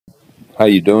How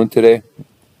you doing today?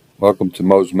 Welcome to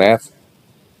Mo's Math.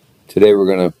 Today we're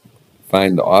going to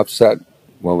find the offset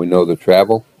when we know the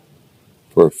travel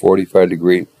for a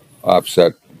 45-degree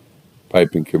offset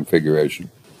piping configuration.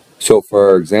 So for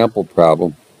our example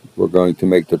problem, we're going to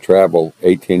make the travel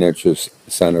 18 inches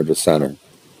center to center.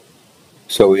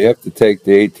 So we have to take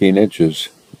the 18 inches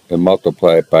and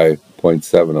multiply it by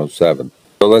 0.707.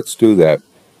 So let's do that.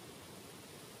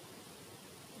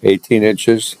 18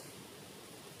 inches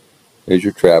is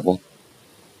your travel,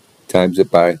 times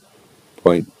it by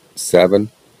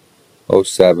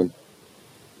 0.707.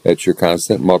 That's your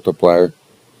constant multiplier.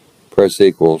 Press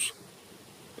equals,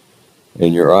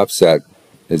 and your offset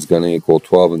is going to equal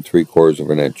 12 3/4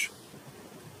 of an inch.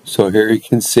 So here you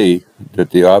can see that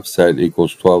the offset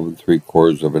equals 12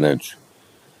 3/4 of an inch.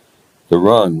 The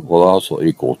run will also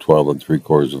equal 12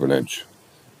 3/4 of an inch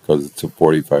because it's a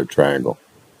 45 triangle.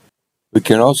 We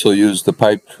can also use the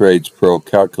Pipe Trades Pro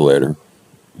calculator,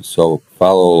 so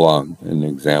follow along in the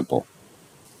example.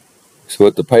 So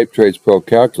with the Pipe Trades Pro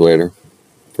calculator,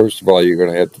 first of all, you're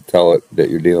going to have to tell it that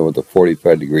you're dealing with a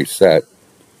 45-degree set,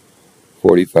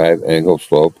 45 angle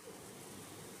slope.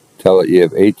 Tell it you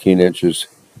have 18 inches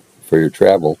for your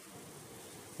travel,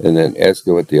 and then ask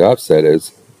it what the offset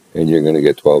is, and you're going to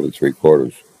get 12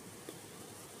 3/4.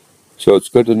 So it's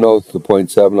good to know the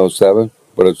 0.707,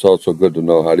 but it's also good to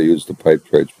know how to use the Pipe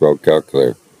Trades Pro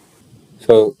calculator.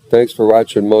 So thanks for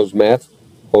watching Mo's Math.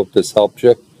 Hope this helped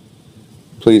you.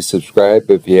 Please subscribe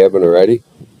if you haven't already.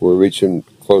 We're reaching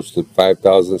close to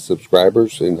 5,000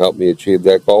 subscribers, and help me achieve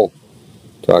that goal.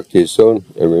 Talk to you soon,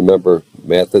 and remember,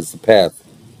 math is the path.